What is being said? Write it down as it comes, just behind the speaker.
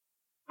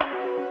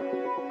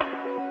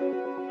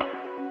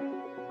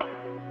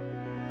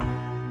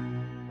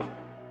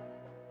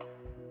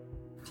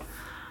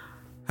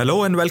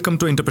Hello and welcome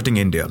to Interpreting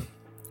India.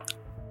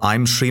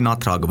 I'm Srinath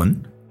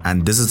Raghavan,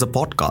 and this is a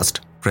podcast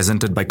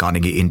presented by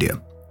Carnegie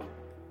India.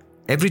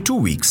 Every 2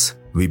 weeks,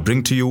 we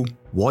bring to you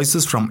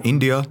voices from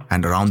India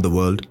and around the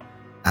world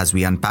as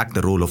we unpack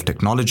the role of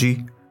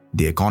technology,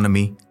 the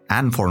economy,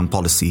 and foreign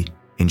policy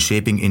in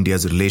shaping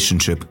India's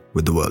relationship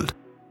with the world.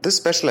 This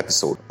special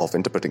episode of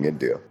Interpreting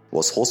India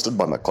was hosted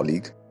by my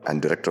colleague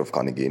and director of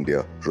Carnegie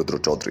India, Rudra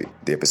Chaudhary.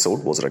 The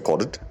episode was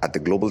recorded at the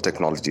Global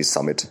Technology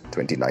Summit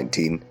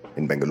 2019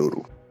 in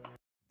Bengaluru.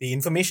 The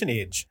information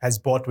age has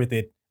brought with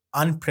it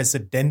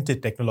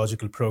unprecedented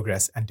technological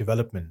progress and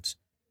development.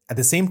 At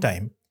the same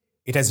time,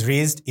 it has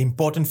raised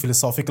important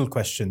philosophical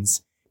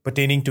questions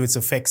pertaining to its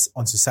effects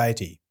on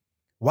society.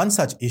 One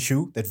such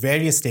issue that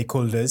various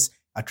stakeholders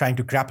are trying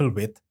to grapple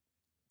with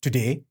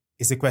today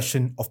is the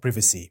question of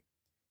privacy.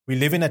 We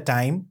live in a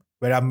time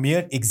where our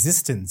mere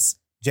existence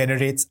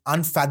generates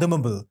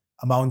unfathomable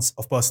amounts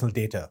of personal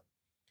data.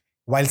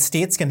 While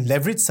states can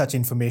leverage such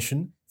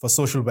information for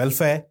social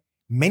welfare,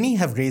 many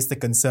have raised the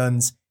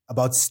concerns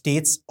about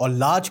states or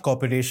large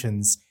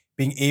corporations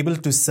being able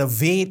to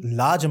survey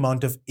large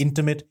amount of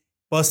intimate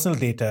personal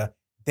data,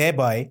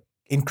 thereby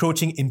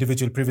encroaching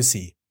individual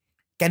privacy.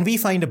 Can we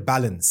find a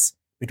balance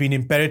between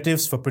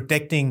imperatives for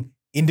protecting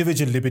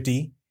individual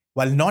liberty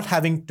while not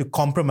having to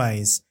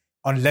compromise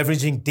on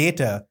leveraging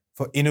data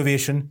for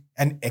innovation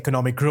and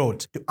economic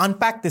growth? To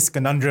unpack this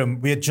conundrum,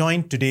 we are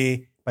joined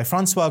today by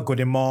Francois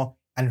Godemont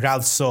and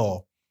Ralph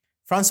Saur.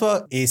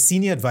 Francois is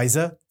senior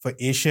advisor for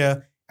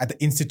Asia at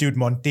the Institut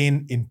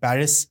Montaigne in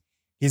Paris.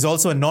 He is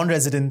also a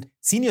non-resident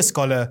senior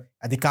scholar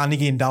at the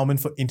Carnegie Endowment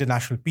for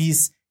International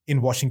Peace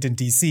in Washington,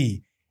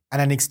 D.C., and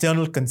an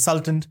external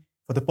consultant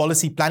for the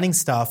policy planning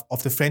staff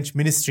of the French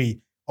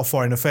Ministry of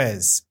Foreign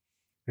Affairs.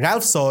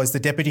 Ralph Saur is the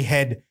deputy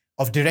head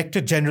of Director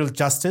General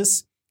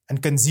Justice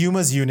and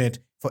Consumers Unit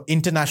for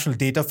International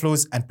Data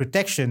Flows and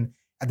Protection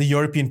at the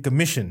European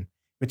Commission,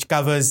 which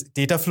covers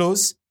data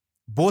flows,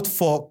 both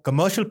for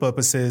commercial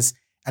purposes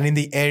and in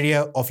the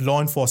area of law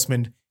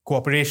enforcement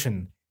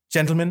cooperation.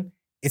 Gentlemen,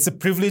 it's a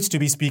privilege to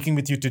be speaking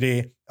with you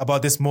today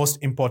about this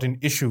most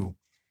important issue.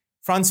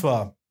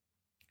 Francois,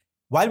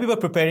 while we were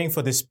preparing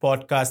for this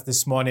podcast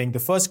this morning, the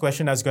first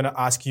question I was going to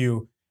ask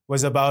you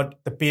was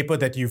about the paper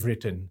that you've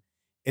written.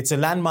 It's a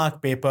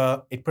landmark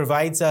paper. It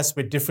provides us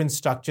with different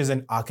structures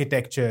and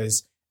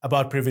architectures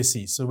about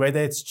privacy. So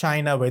whether it's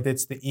China, whether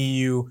it's the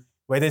EU,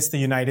 whether it's the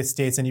United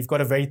States, and you've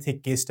got a very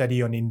thick case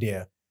study on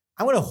India.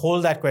 I want to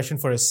hold that question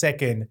for a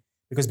second,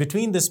 because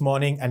between this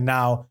morning and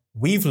now,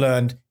 we've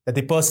learned that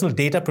the Personal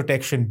Data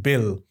Protection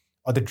Bill,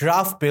 or the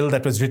draft bill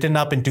that was written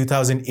up in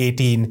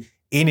 2018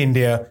 in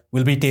India,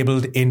 will be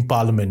tabled in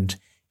Parliament.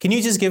 Can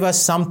you just give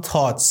us some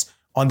thoughts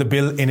on the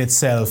bill in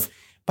itself,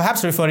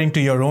 perhaps referring to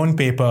your own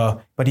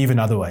paper, but even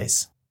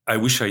otherwise? I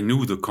wish I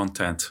knew the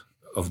content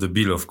of the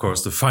bill, of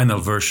course, the final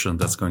version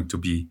that's going to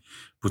be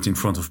put in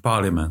front of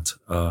Parliament.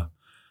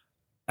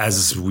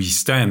 As we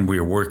stand,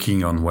 we're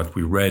working on what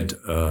we read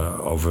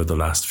over the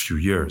last few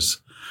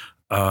years.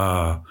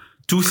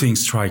 Two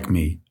things strike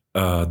me.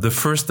 The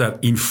first,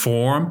 that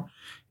inform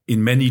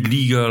in many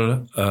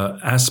legal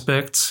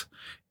aspects,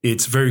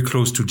 it's very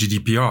close to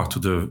GDPR, to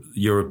the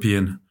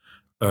European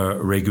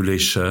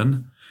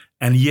regulation,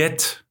 and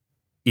yet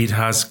it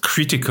has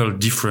critical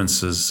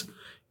differences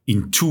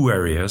in two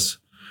areas.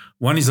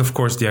 One is, of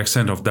course, the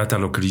extent of data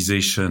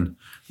localization,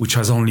 which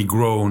has only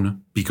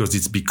grown because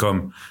it's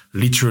become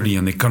literally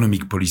an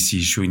economic policy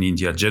issue in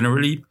India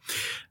generally.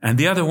 And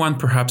the other one,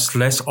 perhaps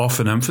less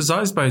often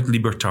emphasized by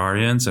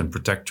libertarians and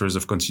protectors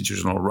of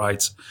constitutional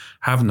rights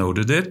have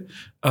noted it,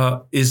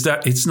 is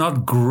that it's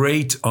not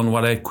great on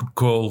what I could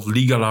call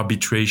legal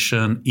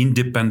arbitration,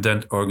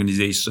 independent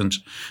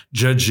organizations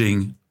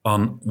judging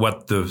on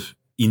what the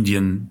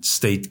Indian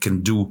state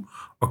can do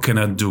or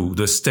cannot do.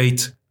 The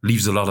state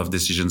leaves a lot of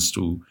decisions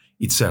to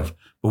itself.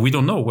 But we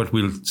don't know what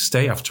will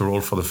stay, after all,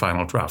 for the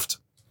final draft.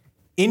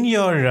 In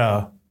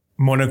your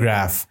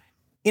monograph,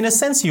 in a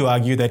sense, you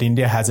argue that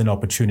India has an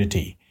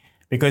opportunity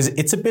because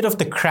it's a bit of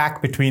the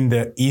crack between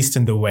the East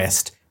and the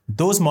West.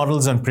 Those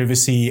models on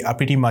privacy are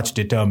pretty much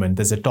determined.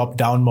 There's a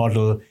top-down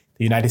model.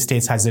 The United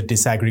States has a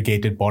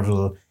disaggregated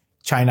model.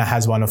 China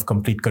has one of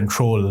complete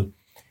control.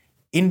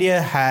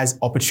 India has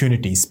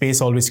opportunity.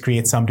 Space always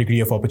creates some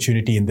degree of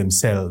opportunity in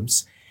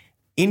themselves.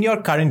 In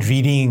your current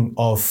reading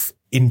of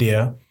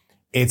India,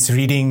 its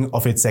reading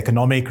of its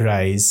economic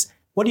rise,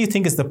 what do you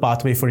think is the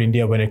pathway for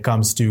India when it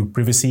comes to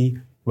privacy,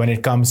 when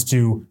it comes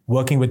to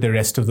working with the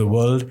rest of the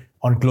world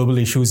on global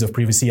issues of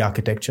privacy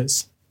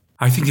architectures?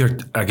 I think there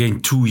are,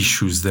 again, two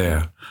issues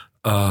there.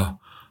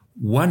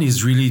 One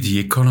is really the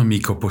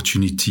economic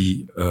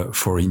opportunity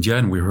for India.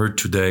 And we heard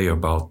today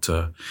about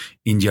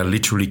India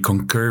literally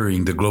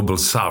conquering the global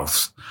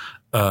south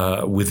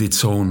with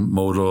its own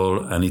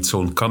model and its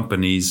own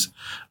companies.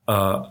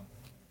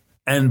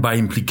 And by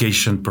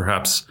implication,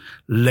 perhaps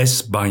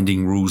less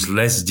binding rules,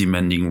 less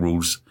demanding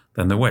rules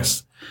than the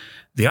West.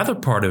 The other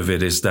part of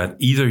it is that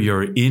either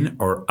you're in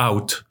or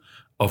out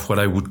of what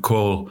I would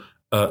call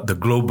the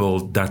global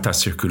data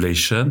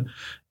circulation.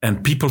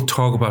 And people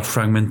talk about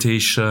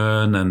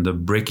fragmentation and the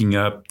breaking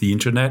up the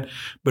internet,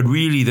 but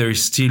really there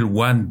is still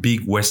one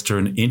big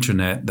Western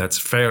internet that's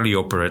fairly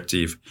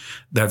operative,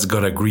 that's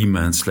got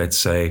agreements, let's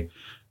say,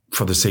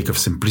 for the sake of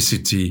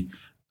simplicity,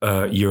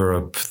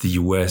 Europe, the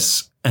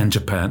US, and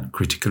Japan,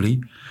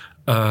 critically.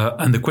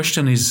 And the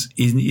question is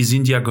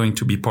India going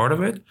to be part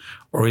of it,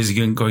 or is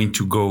it going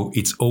to go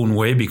its own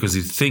way because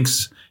it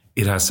thinks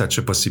it has such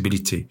a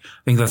possibility?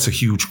 I think that's a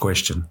huge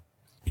question.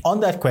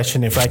 On that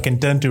question, if I can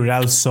turn to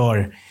Ralph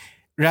Sauer.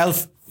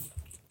 Ralph,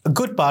 a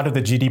good part of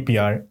the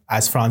GDPR,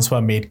 as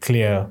Francois made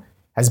clear,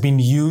 has been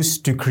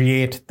used to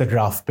create the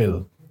draft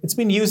bill. It's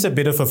been used a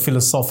bit of a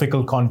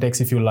philosophical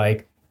context, if you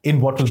like, in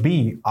what will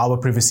be our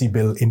privacy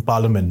bill in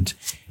Parliament.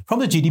 From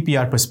the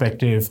GDPR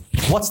perspective,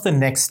 what's the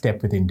next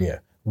step with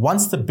India?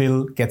 Once the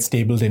bill gets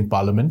tabled in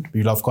Parliament,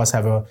 we'll of course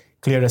have a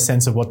clearer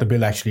sense of what the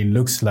bill actually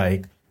looks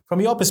like. From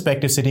your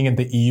perspective, sitting in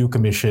the EU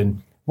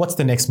Commission, what's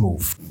the next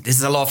move? This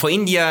is a law for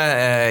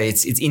India.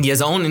 It's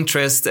India's own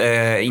interest.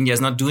 India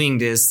is not doing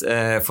this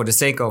for the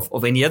sake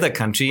of any other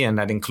country, and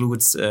that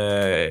includes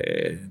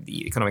the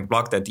economic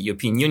bloc that the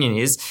European Union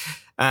is.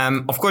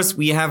 Of course,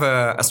 we have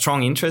a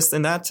strong interest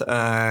in that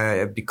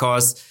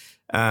because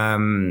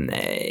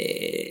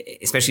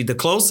especially the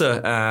closer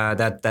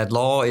that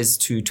law is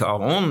to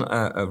our own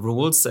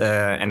rules,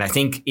 and I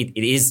think it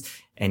is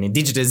an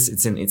indigenous,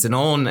 it's an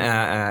own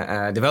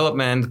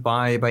development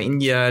by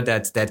India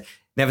that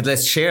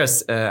nevertheless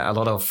shares a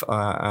lot of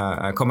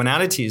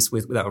commonalities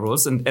with our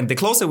rules. And the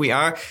closer we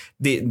are,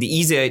 the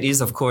easier it is,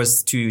 of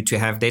course, to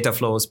have data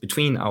flows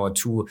between our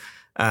two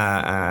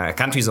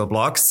countries or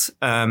blocks.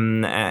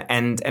 And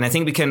I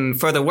think we can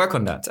further work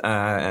on that.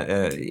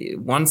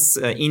 Once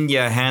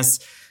India has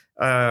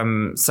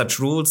such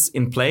rules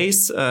in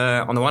place,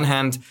 on the one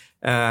hand,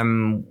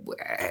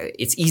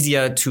 it's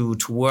easier to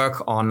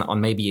work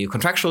on maybe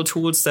contractual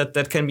tools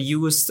that can be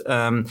used,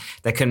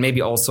 that can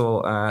maybe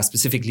also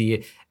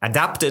specifically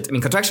adapt it. I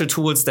mean, contractual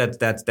tools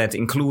that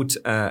include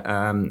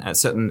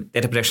certain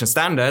data protection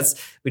standards,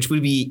 which will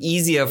be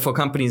easier for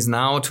companies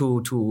now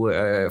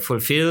to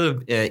fulfill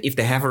if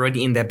they have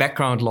already in their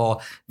background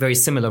law very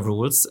similar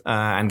rules,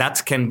 and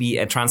that can be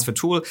a transfer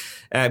tool.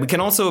 We can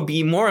also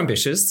be more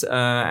ambitious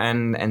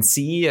and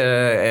see.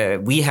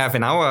 We have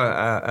in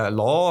our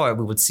law,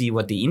 we would see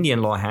what the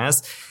Indian law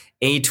has,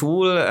 a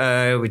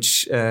tool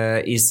which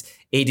is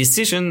a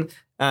decision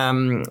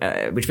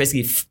which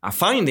basically are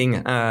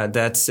finding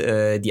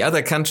that the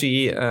other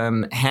country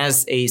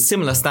has a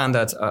similar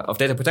standard of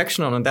data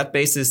protection. And on that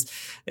basis,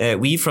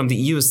 we from the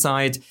EU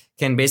side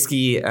can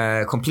basically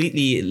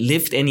completely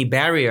lift any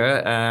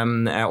barrier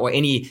or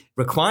any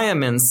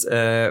requirements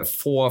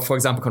for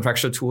example,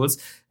 contractual tools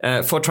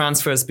for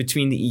transfers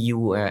between the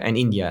EU and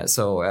India.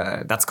 So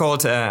that's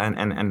called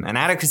an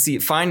adequacy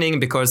finding,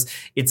 because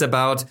it's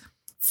about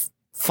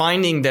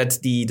finding that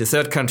the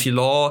third country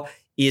law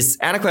is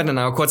adequate, and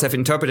our courts have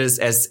interpreted it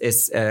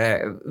as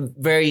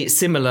very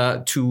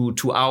similar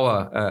to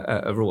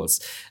our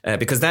rules,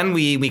 because then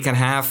we can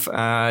have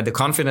the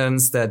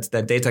confidence that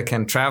data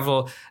can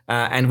travel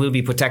and will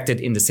be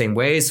protected in the same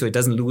way, so it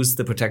doesn't lose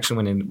the protection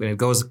when it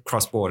goes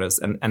across borders,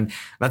 and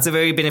that's a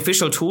very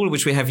beneficial tool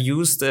which we have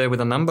used with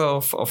a number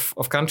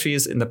of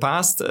countries in the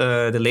past.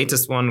 The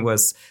latest one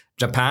was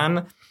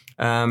Japan.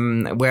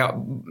 Where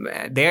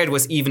there it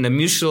was even a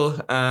mutual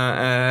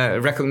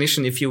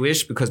recognition, if you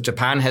wish, because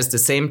Japan has the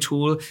same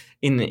tool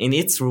in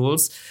its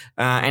rules,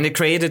 and it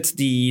created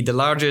the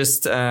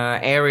largest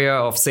area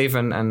of safe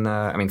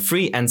and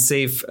free and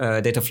safe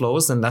data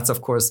flows, and that's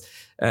of course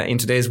in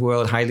today's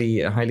world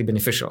highly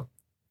beneficial.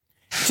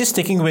 Just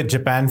sticking with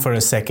Japan for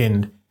a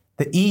second,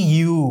 the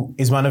EU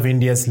is one of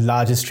India's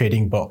largest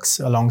trading blocs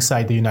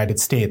alongside the United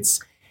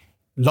States.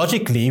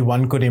 Logically,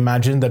 one could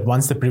imagine that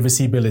once the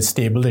privacy bill is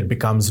tabled, it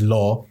becomes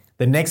law.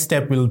 The next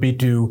step will be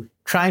to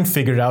try and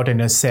figure out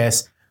and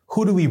assess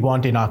who do we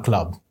want in our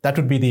club. That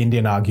would be the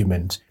Indian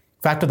argument.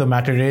 Fact of the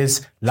matter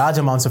is, large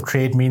amounts of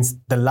trade means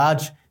the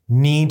large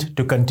need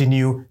to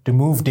continue to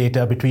move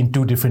data between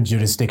two different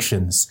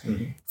jurisdictions.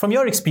 Mm-hmm. From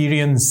your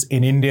experience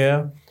in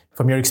India,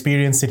 from your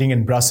experience sitting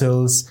in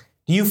Brussels,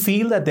 do you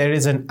feel that there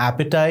is an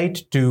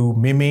appetite to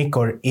mimic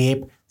or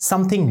ape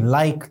something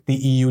like the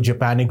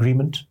EU-Japan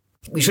agreement?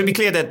 We should be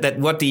clear that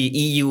what the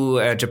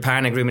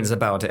EU-Japan agreement is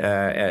about.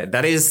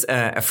 That is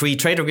a free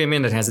trade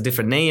agreement that has a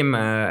different name,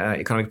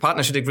 economic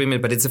partnership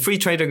agreement, but it's a free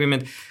trade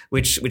agreement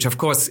which of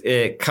course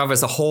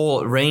covers a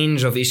whole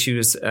range of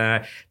issues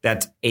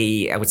that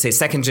I would say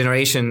second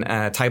generation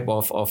type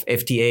of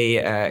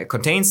FTA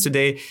contains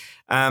today.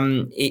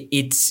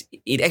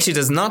 It actually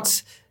does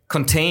not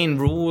contain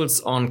rules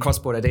on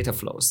cross-border data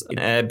flows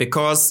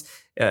because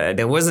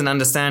there was an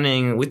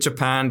understanding with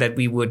Japan that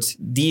we would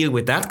deal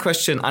with that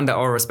question under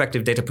our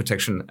respective data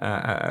protection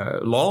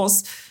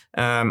laws.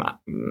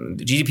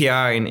 The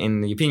GDPR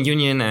in the European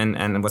Union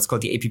and what's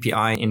called the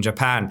APPI in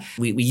Japan.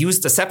 We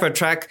used a separate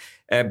track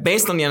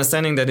based on the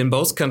understanding that in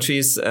both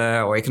countries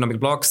or economic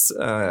blocs,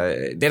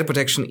 data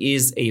protection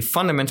is a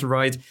fundamental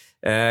right.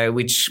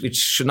 which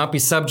should not be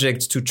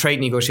subject to trade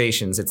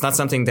negotiations. It's not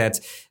something that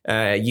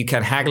you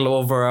can haggle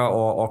over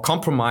or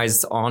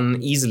compromise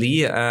on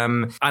easily,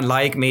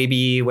 unlike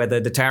maybe whether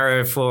the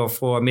tariff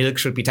for milk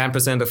should be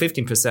 10% or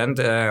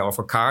 15% or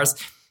for cars.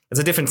 It's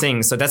a different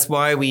thing. So that's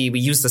why we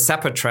use the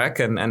separate track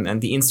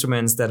and the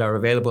instruments that are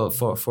available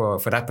for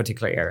that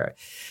particular area.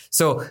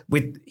 So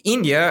with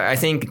India, I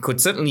think could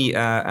certainly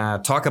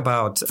talk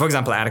about, for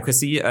example,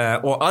 adequacy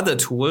or other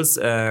tools.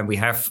 We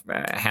have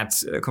had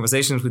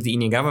conversations with the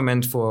Indian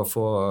government for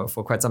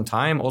quite some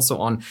time, also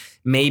on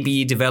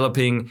maybe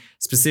developing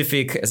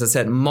specific, as I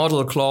said,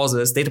 model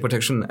clauses, data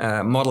protection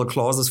model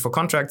clauses for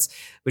contracts,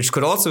 which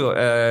could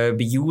also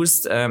be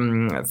used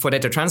for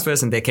data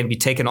transfers, and they can be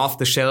taken off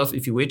the shelf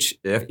if you wish,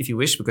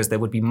 because there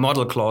would be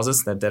model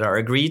clauses that are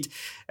agreed.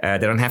 They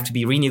don't have to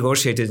be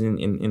renegotiated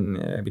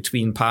in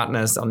between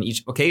partners on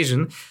each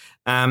occasion.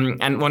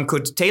 And one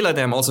could tailor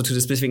them also to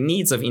the specific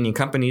needs of Indian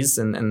companies.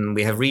 And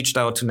we have reached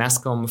out to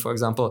NASSCOM, for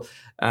example,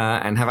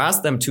 and have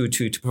asked them to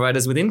provide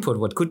us with input.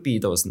 What could be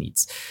those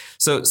needs?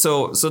 So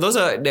those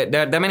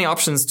there are many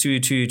options to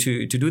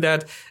do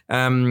that.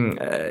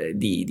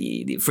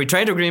 The free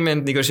trade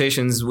agreement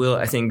negotiations will,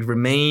 I think,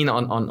 remain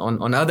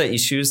on other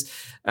issues,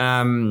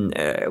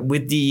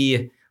 with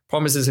the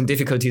promises and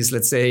difficulties,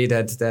 let's say,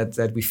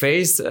 that we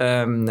face.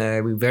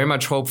 We very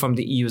much hope from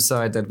the EU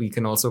side that we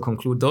can also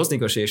conclude those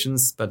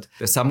negotiations, but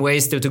there's some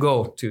ways still to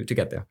go to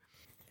get there.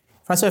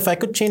 Francois, if I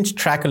could change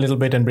track a little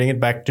bit and bring it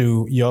back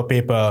to your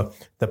paper,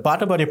 the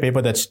part about your paper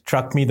that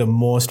struck me the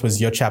most was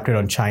your chapter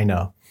on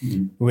China,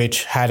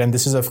 which had, and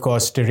this is, of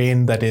course,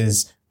 terrain that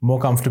is more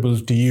comfortable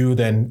to you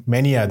than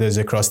many others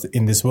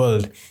in this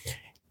world.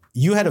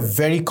 You had a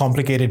very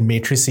complicated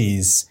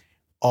matrices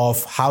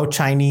of how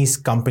Chinese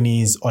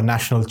companies or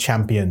national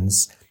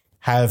champions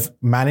have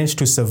managed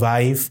to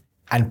survive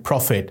and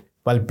profit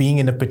while being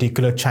in a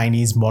particular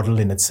Chinese model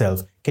in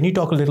itself. Can you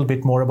talk a little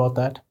bit more about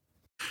that?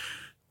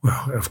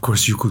 Well, of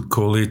course, you could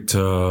call it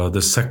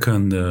the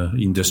second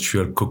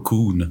industrial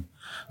cocoon.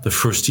 The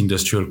first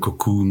industrial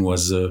cocoon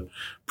was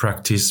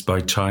practiced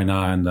by China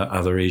and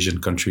other Asian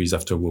countries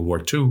after World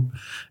War II.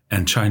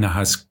 And China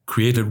has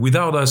created,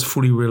 without us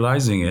fully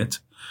realizing it,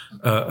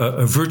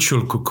 a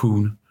virtual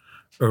cocoon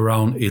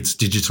around its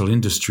digital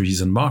industries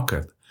and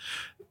market.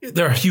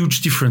 There are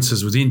huge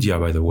differences with India,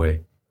 by the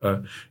way.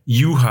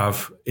 You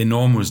have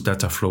enormous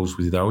data flows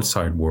with the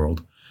outside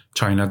world.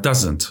 China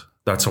doesn't.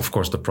 That's, of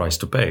course, the price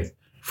to pay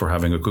for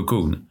having a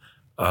cocoon.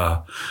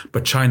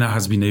 But China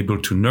has been able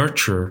to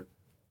nurture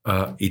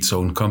its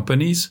own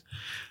companies.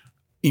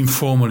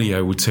 Informally,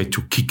 I would say,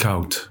 to kick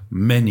out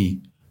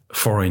many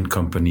foreign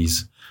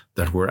companies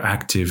that were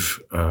active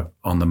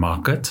on the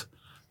market.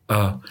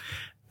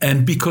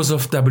 And because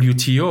of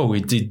WTO,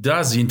 it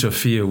does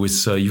interfere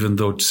with, even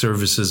though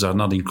services are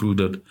not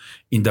included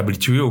in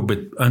WTO, but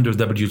under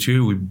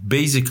WTO, we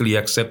basically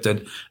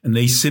accepted an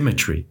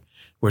asymmetry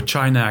where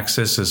China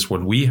accesses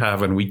what we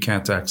have and we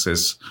can't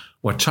access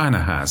what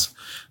China has.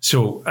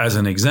 So as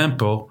an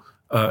example,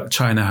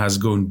 China has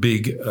gone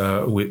big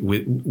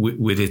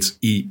with its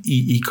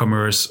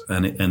e-commerce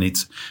and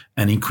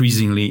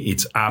increasingly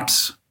its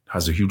apps,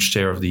 has a huge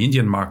share of the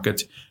Indian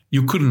market.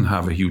 You couldn't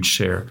have a huge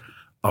share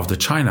of the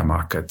China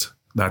market.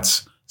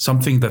 That's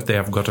something that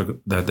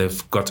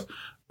they've got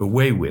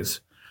away with.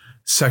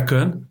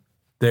 Second,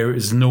 there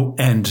is no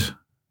end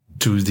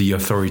to the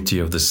authority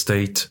of the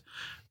state,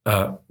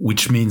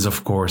 which means,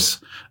 of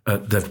course,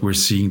 that we're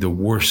seeing the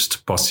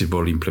worst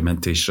possible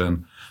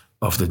implementation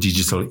of the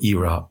digital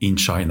era in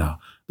China.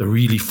 The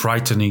really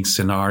frightening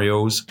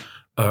scenarios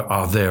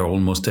are there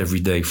almost every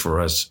day for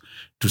us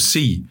to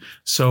see.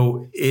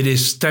 So it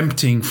is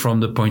tempting from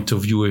the point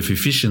of view of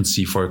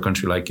efficiency for a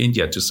country like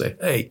India to say,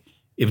 hey,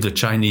 if the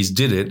Chinese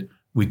did it,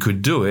 we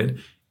could do it.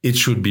 It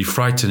should be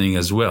frightening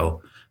as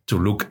well to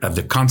look at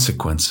the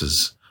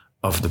consequences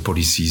of the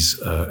policies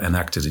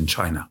enacted in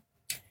China.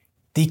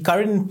 The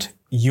current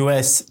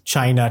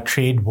US-China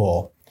trade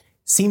war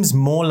seems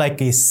more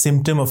like a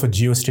symptom of a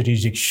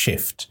geostrategic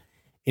shift.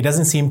 It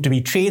doesn't seem to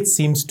be trade,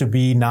 seems to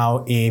be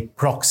now a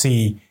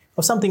proxy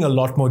of something a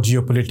lot more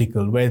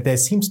geopolitical, where there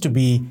seems to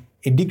be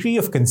a degree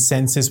of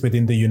consensus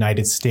within the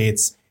United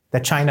States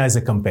that China is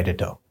a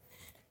competitor.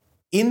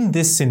 In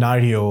this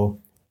scenario,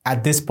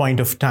 at this point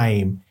of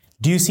time,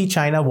 do you see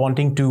China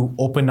wanting to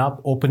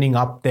opening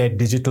up their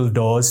digital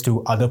doors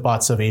to other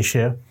parts of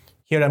Asia?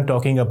 Here I'm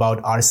talking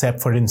about RCEP,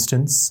 for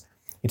instance.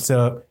 It's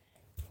a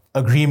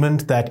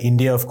agreement that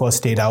India, of course,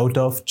 stayed out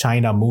of.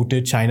 China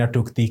mooted. China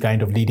took the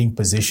kind of leading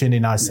position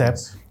in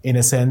RCEP, in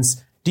a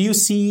sense. Do you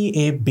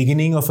see a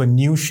beginning of a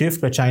new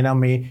shift where China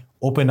may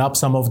open up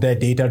some of their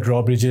data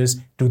drawbridges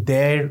to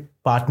their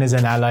partners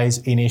and allies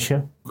in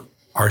Asia?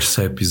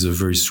 RCEP is a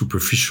very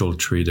superficial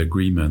trade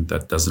agreement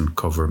that doesn't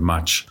cover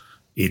much.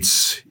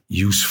 It's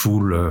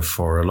useful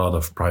for a lot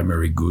of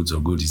primary goods,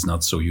 or goods is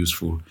not so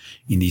useful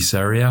in this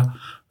area.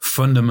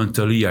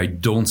 Fundamentally, I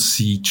don't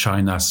see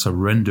China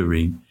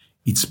surrendering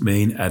its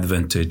main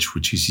advantage,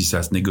 which is it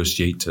has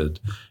negotiated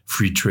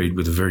free trade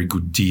with a very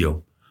good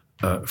deal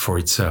for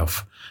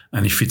itself.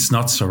 And if it's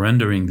not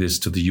surrendering this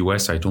to the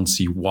US, I don't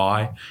see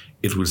why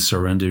it will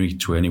surrender it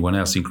to anyone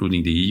else,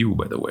 including the EU,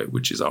 by the way,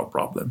 which is our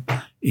problem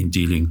in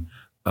dealing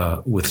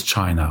with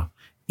China.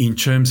 In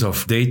terms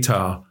of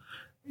data,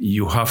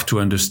 you have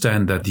to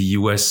understand that the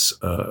US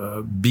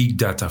big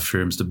data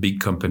firms, the big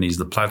companies,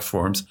 the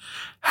platforms,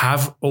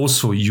 have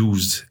also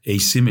used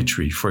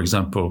asymmetry. For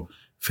example,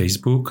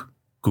 Facebook,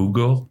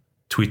 Google,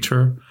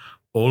 Twitter,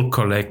 all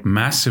collect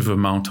massive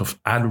amount of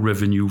ad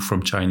revenue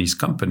from Chinese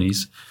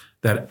companies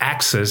that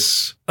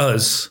access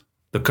us,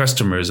 the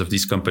customers of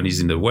these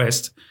companies in the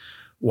West,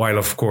 while,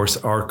 of course,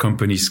 our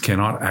companies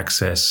cannot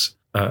access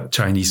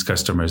Chinese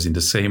customers in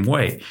the same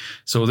way.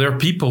 So there are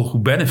people who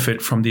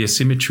benefit from the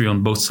asymmetry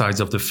on both sides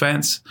of the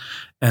fence.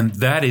 And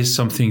that is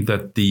something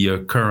that the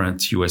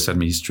current US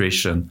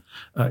administration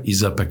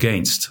is up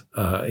against.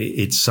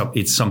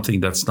 It's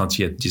something that's not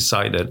yet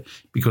decided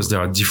because there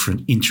are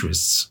different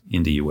interests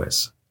in the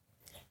US.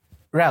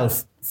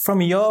 Ralph,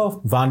 from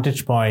your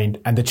vantage point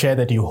and the chair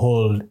that you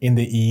hold in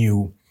the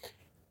EU,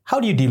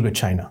 how do you deal with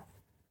China?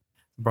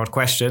 Broad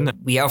question.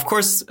 We are, of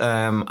course,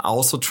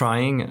 also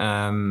trying.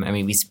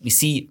 We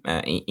see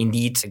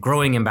indeed a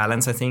growing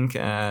imbalance. I think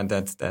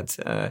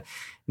that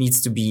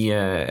needs to be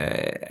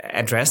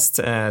addressed.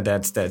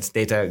 That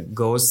data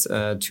goes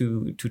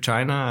to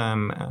China,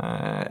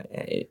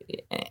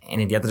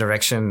 and in the other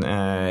direction,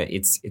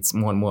 it's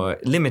more and more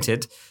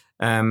limited.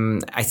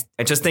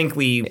 I just think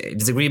we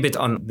disagree a bit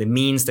on the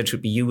means that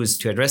should be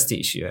used to address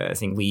the issue. I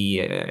think we,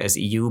 as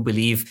EU,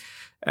 believe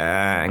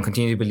and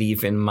continue to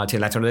believe in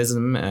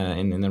multilateralism,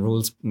 in a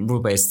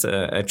rule-based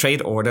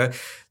trade order.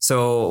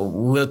 So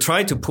we'll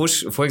try to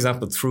push, for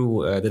example,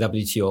 through the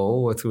WTO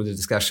or through the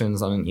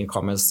discussions on an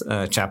e-commerce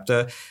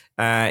chapter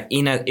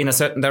in a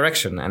certain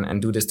direction,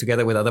 and do this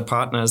together with other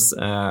partners,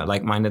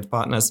 like-minded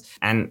partners,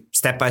 and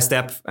step by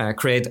step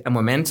create a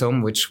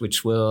momentum which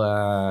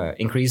will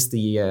increase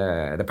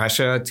the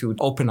pressure to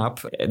open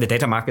up the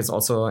data markets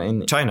also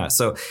in China.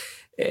 So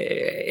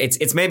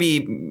it's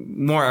maybe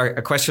more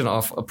a question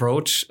of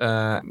approach,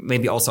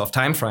 maybe also of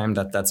time frame.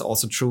 That's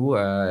also true.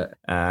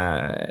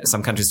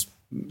 Some countries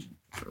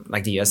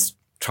like the US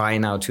try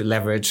now to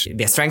leverage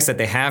the strengths that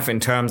they have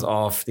in terms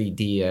of the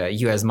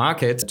US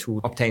market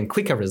to obtain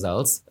quicker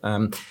results.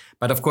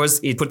 But of course,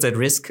 it puts at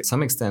risk to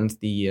some extent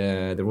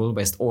the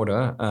rule-based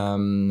order,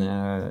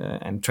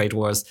 and trade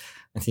wars,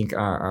 I think,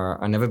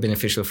 are never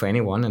beneficial for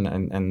anyone.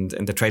 And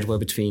the trade war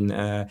between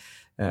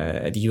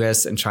the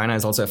US and China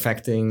is also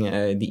affecting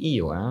the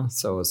EU.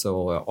 So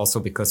also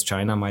because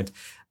China might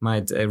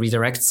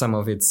redirect some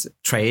of its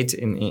trade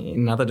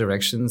in other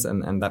directions,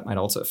 and that might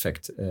also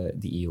affect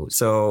the EU.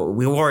 So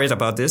we're worried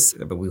about this,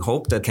 but we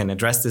hope that can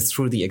address this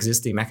through the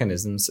existing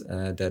mechanisms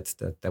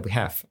that we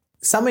have.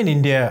 Some in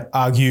India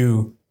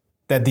argue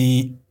that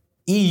the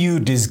EU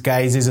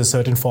disguises a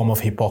certain form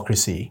of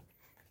hypocrisy.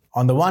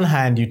 On the one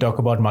hand, you talk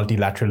about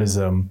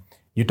multilateralism,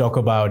 you talk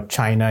about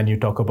China, and you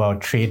talk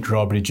about trade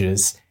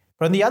drawbridges.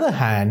 But on the other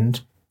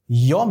hand,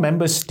 your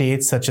member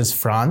states such as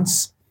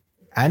France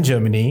and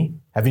Germany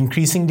have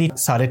increasingly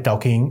started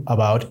talking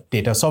about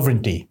data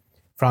sovereignty.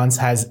 France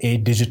has a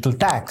digital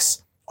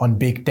tax on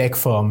big tech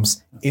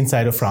firms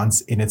inside of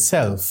France in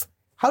itself.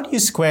 How do you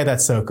square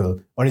that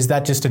circle? Or is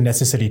that just a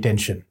necessary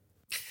tension?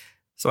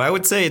 So I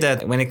would say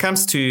that when it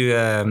comes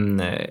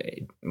to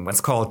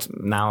what's called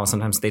now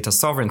sometimes data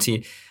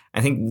sovereignty, I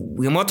think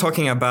we're more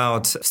talking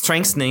about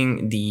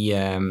strengthening the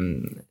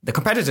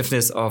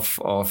competitiveness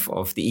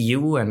of the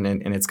EU and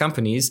its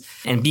companies,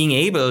 and being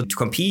able to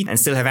compete and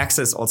still have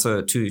access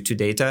also to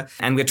data.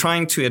 And we're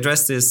trying to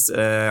address this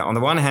on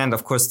the one hand,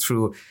 of course,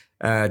 through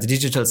the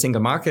digital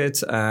single market.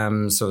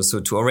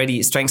 So to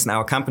already strengthen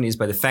our companies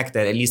by the fact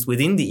that at least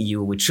within the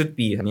EU, which should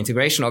be an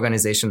integration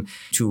organization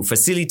to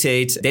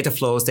facilitate data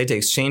flows, data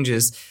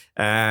exchanges,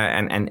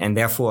 and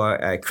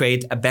therefore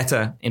create a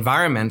better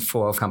environment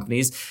for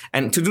companies.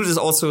 And to do this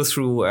also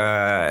through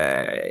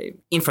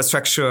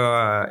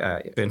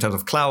infrastructure in terms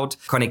of cloud,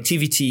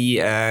 connectivity,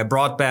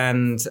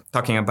 broadband,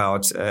 talking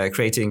about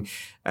creating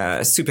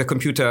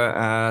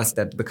supercomputer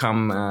that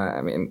become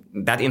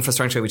that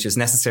infrastructure which is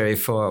necessary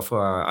for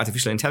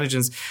artificial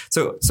intelligence.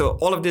 So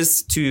all of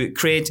this to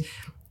create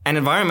an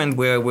environment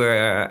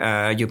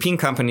where European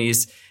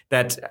companies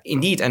that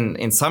indeed, and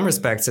in some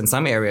respects, in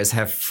some areas,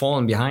 have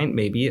fallen behind.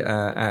 Maybe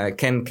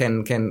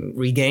can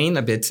regain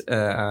a bit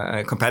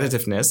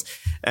competitiveness,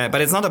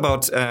 but it's not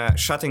about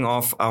shutting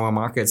off our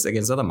markets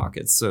against other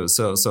markets.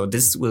 So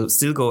this will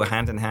still go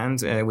hand in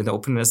hand with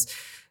openness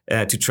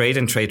to trade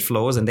and trade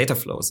flows and data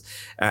flows.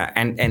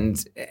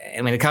 And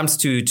when it comes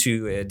to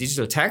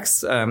digital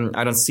tax,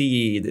 I don't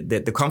see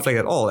the conflict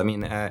at all. I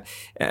mean,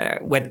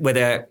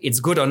 whether it's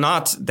good or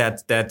not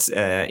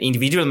that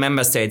individual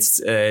member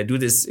states do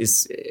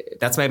this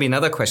that's maybe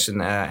another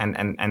question.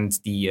 And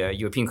the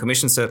European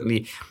Commission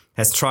certainly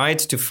has tried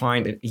to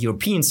find a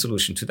European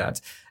solution to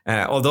that.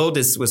 Although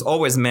this was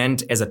always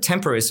meant as a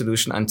temporary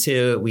solution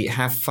until we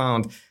have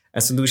found a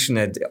solution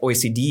at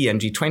OECD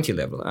and G20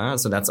 level.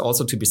 So that's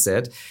also to be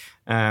said.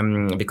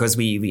 because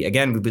we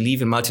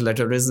believe in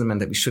multilateralism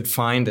and that we should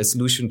find a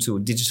solution to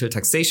digital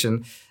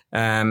taxation,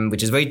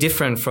 which is very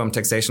different from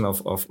taxation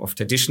of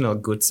traditional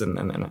goods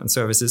and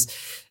services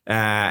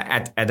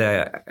at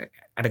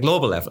a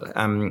global level.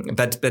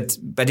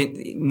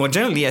 More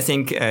generally, I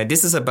think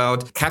this is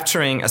about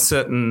capturing a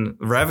certain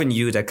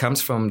revenue that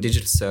comes from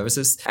digital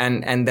services,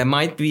 and there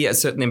might be a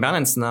certain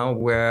imbalance now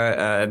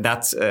where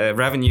that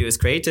revenue is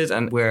created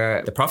and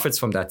where the profits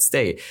from that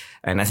stay.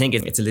 And I think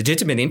it's a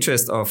legitimate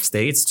interest of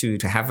states to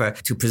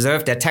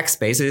preserve their tax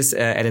bases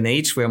at an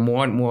age where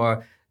more and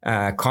more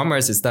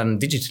commerce is done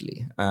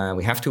digitally.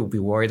 We have to be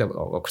worried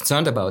or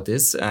concerned about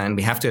this, and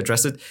we have to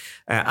address it.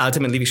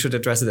 Ultimately, we should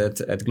address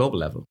it at the global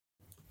level.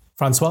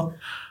 Francois?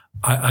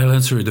 I'll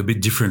answer it a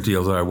bit differently,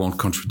 although I won't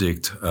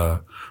contradict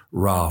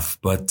Ralph.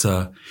 But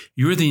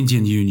you're the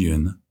Indian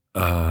Union.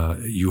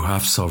 You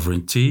have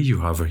sovereignty.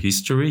 You have a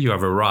history. You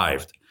have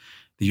arrived.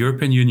 The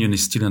European Union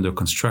is still under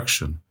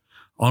construction.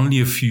 Only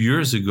a few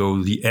years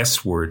ago, the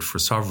S word for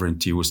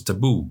sovereignty was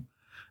taboo.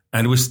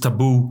 And it was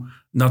taboo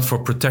not for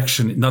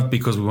protection, not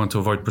because we want to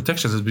avoid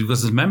protection, it's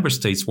because the member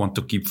states want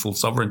to keep full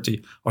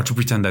sovereignty or to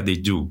pretend that they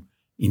do.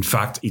 In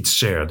fact, it's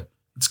shared.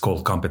 It's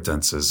called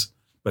competences,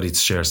 but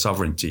it's shared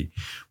sovereignty.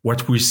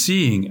 What we're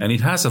seeing, and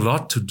it has a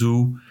lot to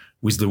do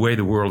with the way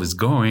the world is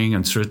going,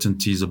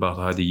 uncertainties about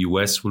how the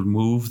US will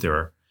move. There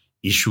are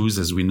issues,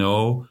 as we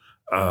know.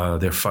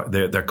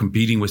 They're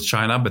competing with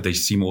China, but they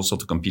seem also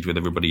to compete with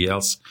everybody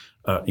else,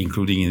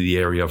 including in the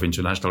area of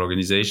international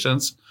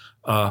organizations.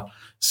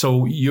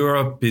 So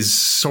Europe is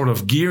sort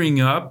of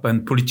gearing up,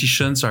 and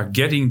politicians are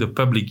getting the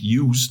public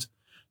used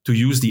to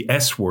use the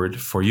S word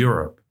for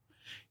Europe.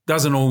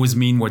 Doesn't always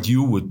mean what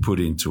you would put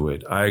into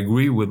it. I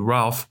agree with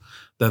Ralph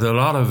that a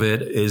lot of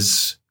it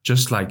is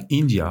just like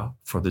India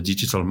for the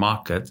digital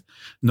market,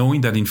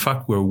 knowing that in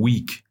fact we're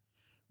weak.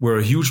 We're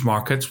a huge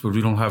market, but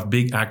we don't have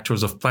big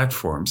actors of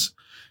platforms.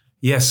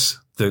 Yes,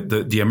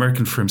 the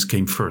American firms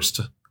came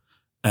first,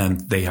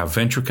 and they have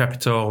venture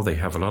capital. They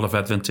have a lot of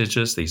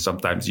advantages. They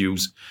sometimes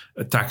use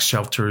tax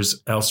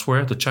shelters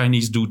elsewhere. The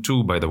Chinese do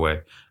too, by the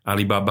way.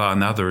 Alibaba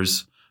and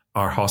others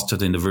are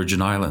hosted in the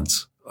Virgin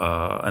Islands.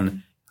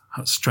 And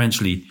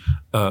strangely,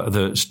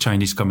 the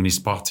Chinese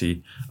Communist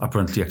Party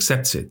apparently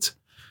accepts it.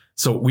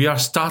 So we are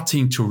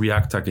starting to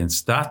react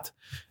against that.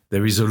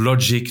 There is a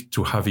logic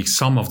to having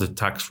some of the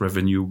tax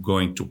revenue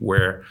going to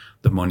where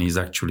the money is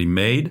actually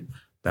made.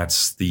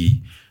 That's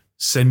the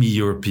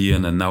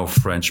semi-European and now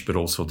French, but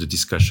also the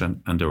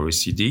discussion under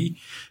OECD.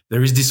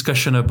 There is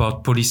discussion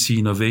about policy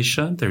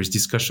innovation. There is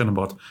discussion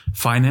about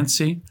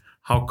financing.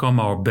 How come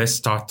our best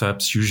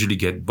startups usually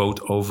get bought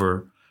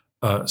over,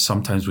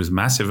 sometimes with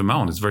massive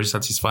amount? It's very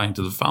satisfying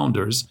to the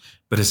founders,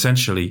 but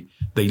essentially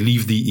they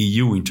leave the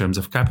EU in terms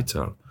of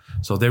capital.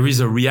 So there is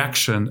a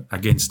reaction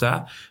against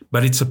that,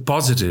 but it's a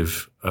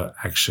positive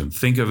action.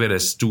 Think of it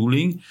as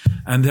tooling.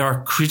 And there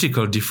are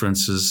critical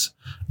differences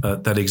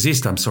that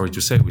exist, I'm sorry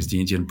to say, with the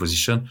Indian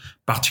position,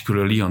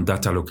 particularly on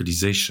data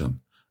localization.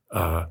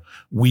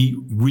 We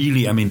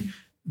really,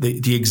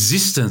 the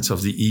existence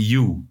of the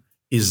EU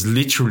is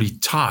literally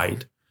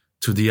tied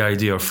to the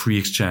idea of free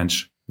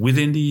exchange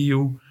within the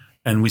EU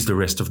and with the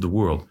rest of the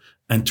world,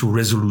 and to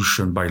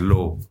resolution by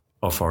law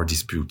of our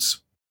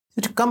disputes.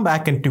 So to come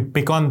back and to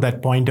pick on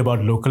that point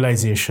about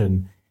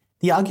localization,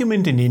 the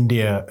argument in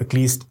India, at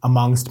least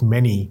amongst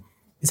many,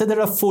 is that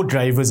there are 4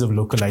 drivers of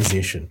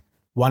localization.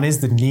 One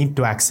is the need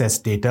to access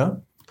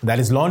data. That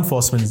is law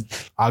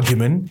enforcement's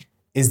argument,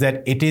 is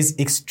that it is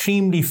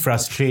extremely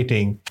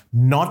frustrating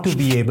not to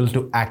be able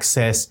to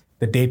access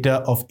the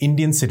data of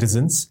Indian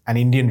citizens and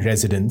Indian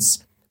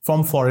residents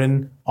from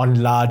foreign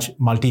on large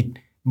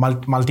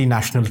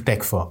multinational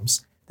tech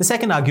firms. The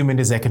second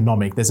argument is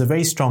economic. There's a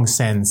very strong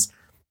sense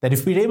that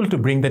if we're able to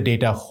bring the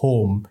data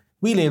home,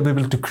 we'll be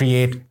able to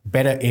create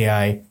better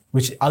AI,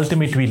 which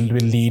ultimately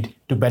will lead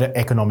to better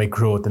economic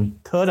growth.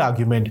 And third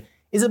argument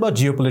is about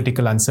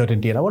geopolitical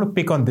uncertainty. And I want to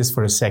pick on this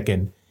for a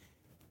second.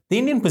 The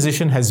Indian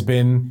position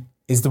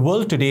is the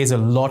world today is a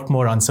lot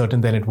more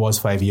uncertain than it was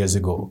 5 years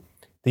ago.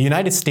 The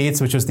United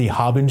States, which was the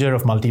harbinger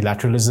of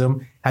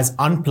multilateralism, has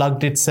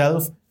unplugged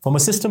itself from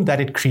a system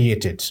that it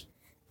created.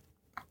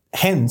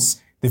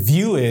 Hence, the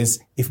view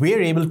is if we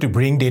are able to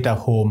bring data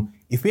home,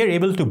 if we are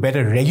able to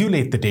better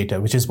regulate the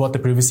data, which is what the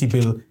Privacy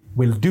Bill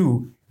will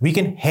do, we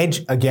can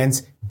hedge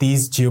against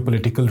these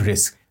geopolitical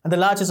risks. And the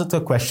largest is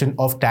the question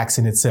of tax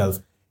in itself.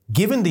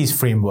 Given these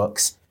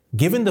frameworks,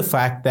 given the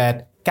fact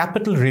that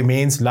capital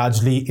remains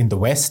largely in the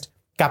West,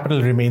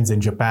 capital remains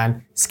in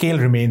Japan, scale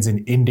remains in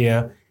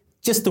India,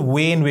 just the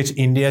way in which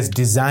India is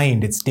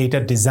designed, its data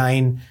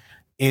design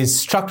is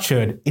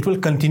structured, it will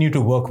continue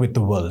to work with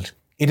the world.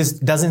 It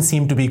doesn't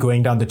seem to be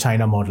going down the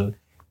China model.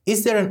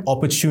 Is there an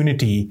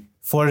opportunity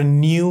for a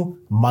new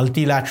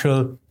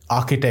multilateral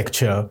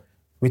architecture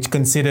which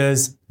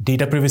considers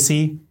data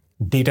privacy,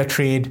 data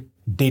trade,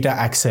 data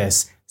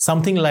access,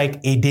 something like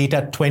a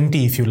data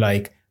 20, if you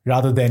like,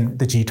 rather than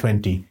the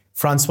G20?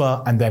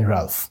 Francois and then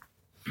Ralph.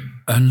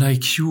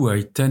 Unlike you,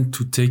 I tend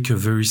to take a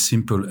very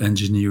simple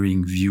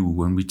engineering view.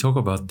 When we talk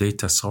about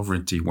data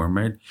sovereignty,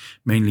 we're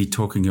mainly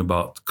talking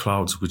about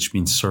clouds, which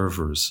means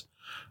servers.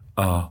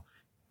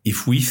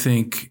 If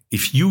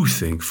you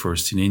think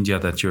first in India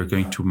that you're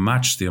going to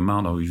match the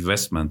amount of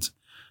investment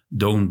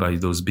done by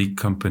those big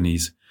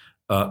companies,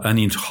 and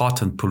in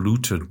hot and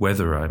polluted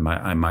weather, I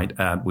might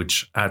add,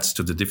 which adds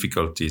to the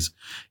difficulties.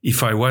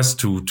 If I was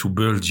to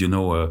build,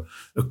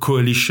 a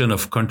coalition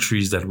of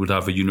countries that would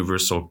have a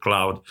universal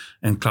cloud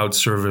and cloud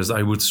servers,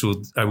 I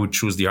would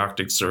choose the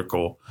Arctic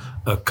Circle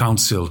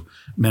Council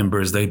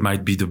members. They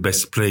might be the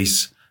best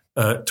place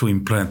to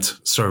implant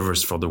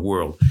servers for the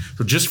world.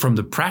 So just from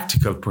the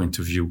practical point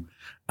of view,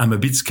 I'm a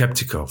bit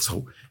skeptical.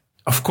 So,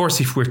 of course,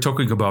 if we're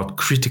talking about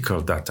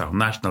critical data,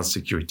 national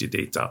security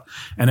data,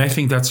 and I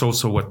think that's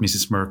also what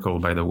Mrs. Merkel,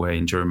 by the way,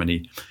 in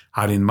Germany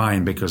had in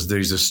mind, because there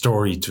is a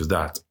story to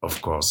that,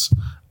 of course,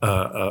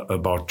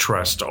 about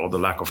trust or the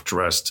lack of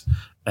trust.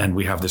 And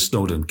we have the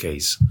Snowden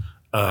case.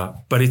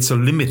 But it's a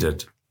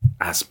limited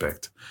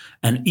aspect.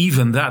 And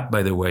even that,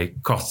 by the way,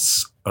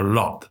 costs a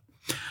lot.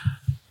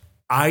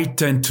 I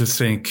tend to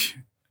think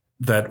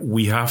that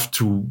we have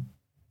to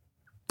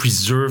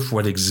preserve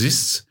what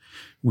exists.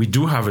 We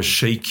do have a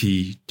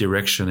shaky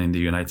direction in the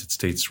United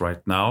States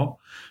right now,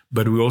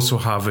 but we also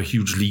have a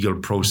huge legal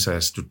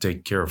process to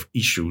take care of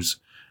issues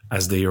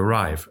as they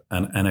arrive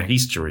and a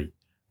history.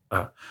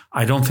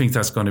 I don't think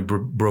that's going to be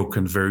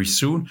broken very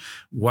soon.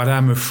 What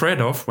I'm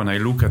afraid of when I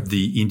look at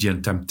the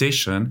Indian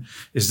temptation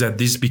is that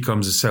this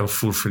becomes a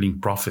self-fulfilling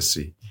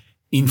prophecy.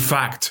 In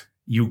fact,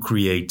 you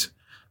create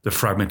the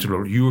fragmented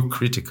world. You're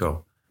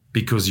critical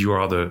because you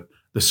are the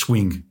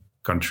swing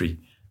country,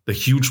 the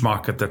huge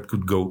market that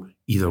could go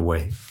either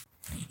way.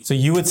 So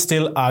you would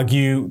still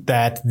argue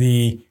that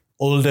the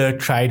older,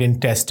 tried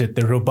and tested,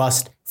 the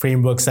robust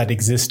frameworks that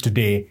exist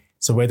today,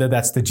 so whether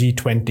that's the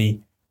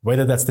G20,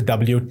 whether that's the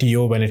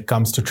WTO when it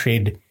comes to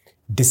trade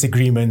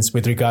disagreements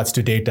with regards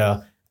to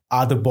data,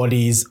 are the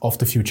bodies of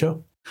the future?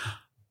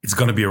 It's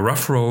going to be a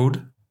rough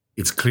road.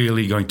 It's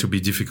clearly going to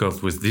be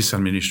difficult with this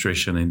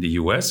administration in the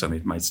US, and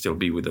it might still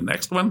be with the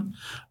next one.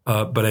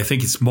 But I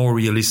think it's more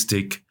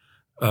realistic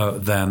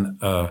than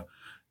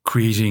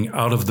creating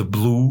out of the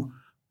blue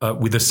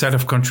with a set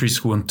of countries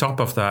who, on top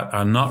of that,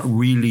 are not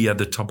really at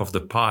the top of the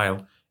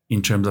pile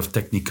in terms of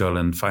technical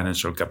and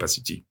financial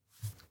capacity.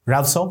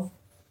 Ralph Saul?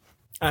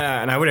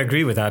 And I would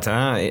agree with that.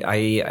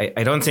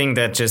 I don't think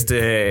that just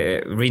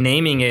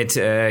renaming it,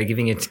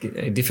 giving it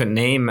a different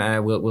name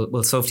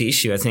will solve the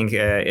issue. I think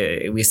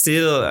there's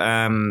still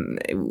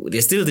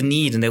the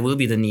need, and there will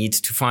be the need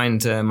to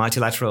find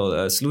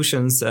multilateral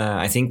solutions.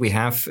 I think we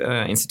have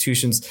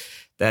institutions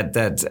that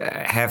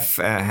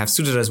have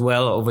suited us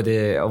well over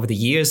the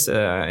years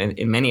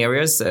in many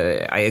areas.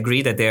 I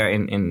agree that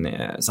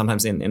they're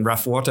sometimes in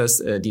rough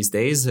waters these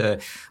days,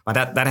 but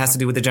that has to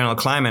do with the general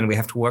climate. And we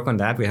have to work on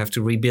that. We have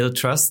to rebuild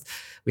trust.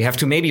 We have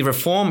to maybe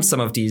reform some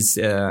of these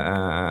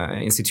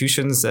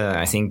institutions.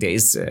 I think there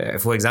is,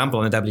 for example,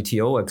 on the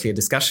WTO, a clear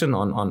discussion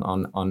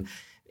on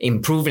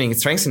improving and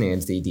strengthening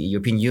it. The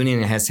European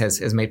Union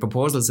has made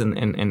proposals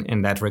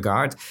in that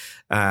regard.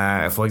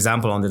 For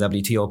example, on the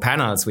WTO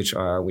panels, which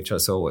are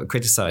so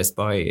criticized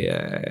by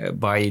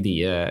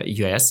the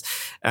US.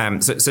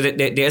 So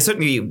there are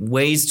certainly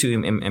ways to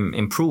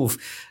improve.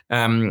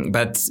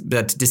 But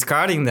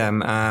discarding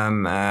them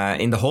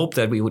in the hope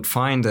that we would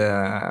find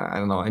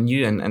a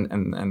new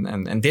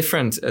and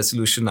different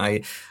solution,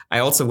 I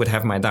also would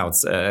have my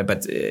doubts.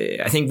 But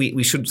I think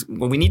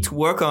what we need to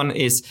work on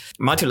is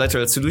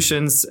multilateral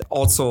solutions.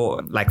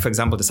 Also, like for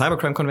example, the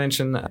Cybercrime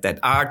Convention that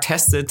are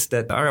tested,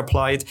 that are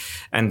applied,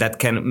 and that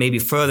can maybe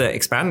further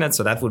expand that.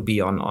 So that would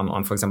be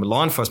on for example,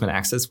 law enforcement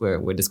access, where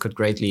this could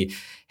greatly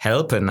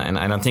help. And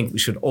I don't think we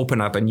should open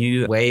up a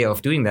new way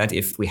of doing that.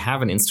 If we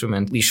have an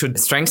instrument, we should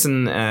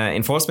strengthen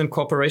enforcement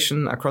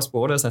cooperation across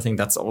borders. I think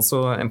that's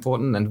also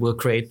important and will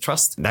create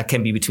trust. That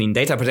can be between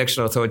data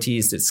protection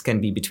authorities. This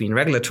can be between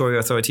regulatory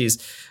authorities.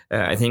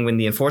 I think when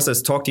the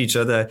enforcers talk to each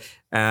other,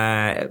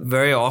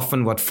 very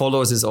often what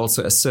follows is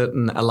also a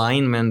certain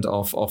alignment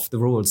of the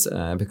rules,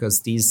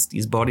 because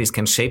these bodies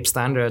can shape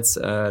standards.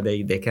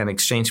 They can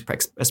exchange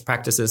best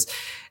practices,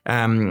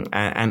 and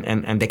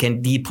they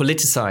can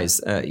depoliticize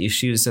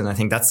issues. And I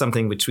think that's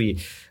something which we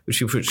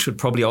should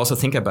probably also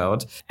think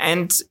about.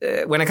 And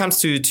when it comes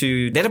to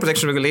data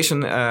protection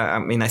regulation,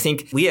 I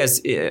think we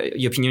as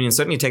European Union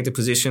certainly take the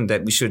position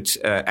that we should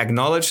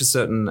acknowledge a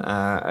certain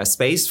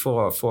space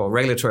for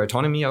regulatory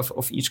autonomy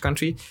of each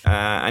country.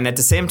 And at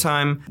the same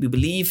time, we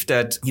believe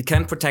that you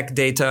can protect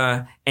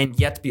data and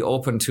yet be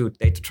open to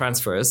data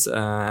transfers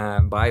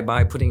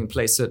by putting in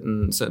place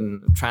certain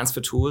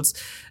transfer tools.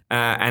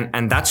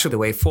 And that should be the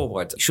way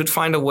forward. You should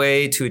find a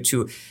way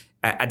to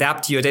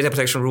adapt your data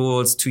protection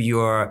rules to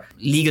your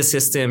legal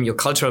system, your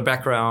cultural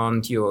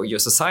background, your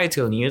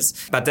societal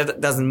needs. But that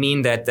doesn't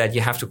mean that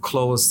you have to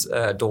close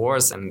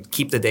doors and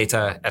keep the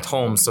data at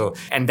home. So,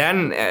 and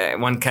then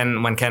one can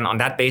on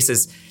that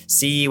basis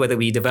see whether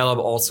we develop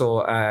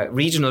also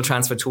regional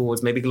transfer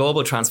tools, maybe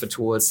global transfer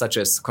tools such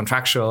as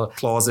contractual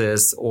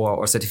clauses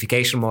or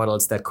certification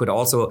models that could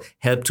also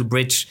help to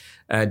bridge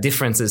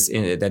differences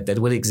that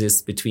will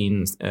exist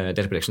between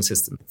data protection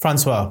systems.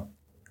 Francois,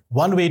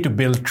 one way to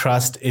build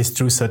trust is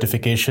through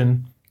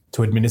certification,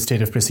 through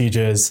administrative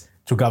procedures,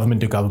 through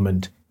government to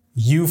government.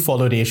 You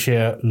followed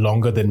Asia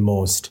longer than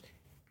most.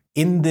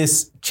 In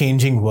this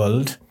changing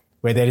world,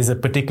 where there is a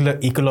particular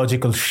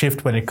ecological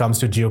shift when it comes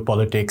to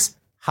geopolitics,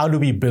 how do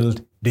we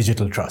build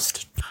digital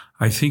trust?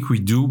 I think we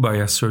do by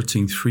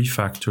asserting three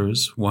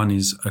factors. One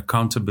is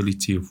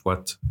accountability of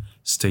what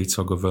states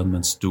or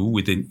governments do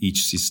within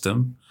each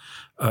system.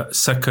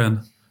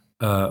 Second,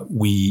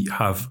 we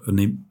have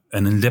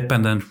an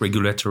independent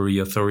regulatory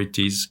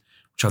authorities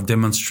which are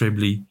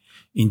demonstrably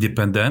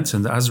independent.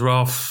 And as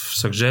Ralph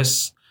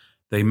suggests,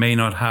 they may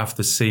not have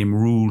the same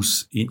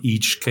rules in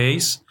each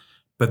case,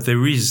 but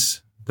there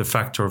is the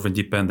factor of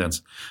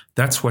independence.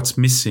 That's what's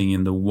missing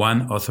in the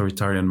one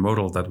authoritarian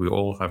model that we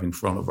all have in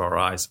front of our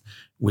eyes,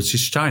 which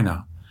is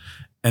China.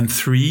 And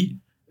three,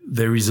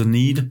 there is a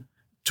need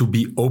to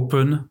be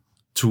open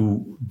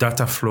to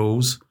data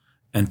flows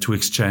and to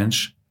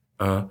exchange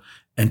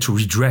and to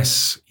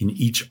redress in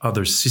each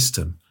other's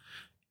system.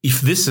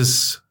 If this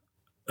is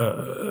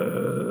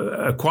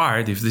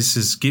acquired, if this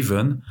is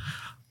given,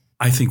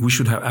 I think we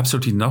should have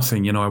absolutely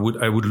nothing. I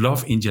would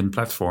love Indian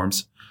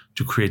platforms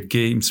to create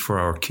games for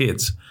our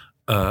kids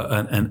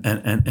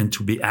and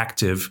to be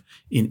active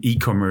in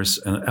e-commerce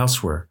and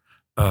elsewhere.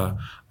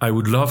 I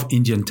would love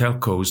Indian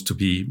telcos to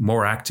be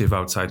more active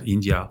outside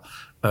India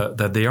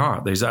that they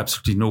are. There's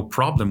absolutely no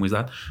problem with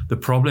that. The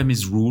problem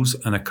is rules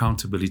and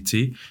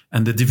accountability.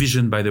 And the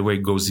division, by the way,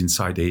 goes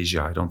inside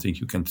Asia. I don't think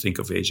you can think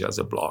of Asia as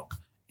a bloc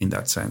in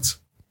that sense.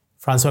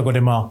 Francois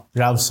Godema,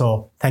 Ralph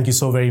Saw, thank you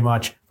so very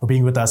much for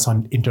being with us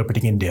on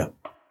Interpreting India.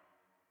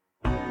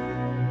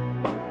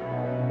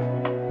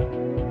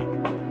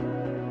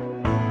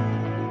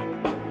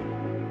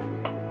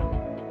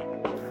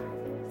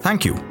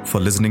 Thank you for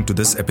listening to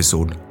this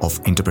episode of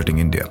Interpreting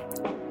India,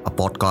 a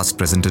podcast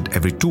presented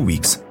every 2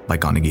 weeks by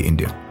Carnegie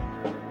India.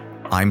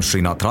 I'm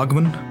Srinath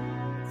Raghavan.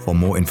 For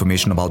more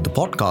information about the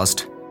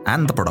podcast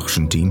and the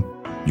production team,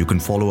 you can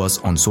follow us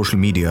on social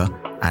media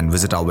and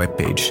visit our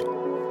webpage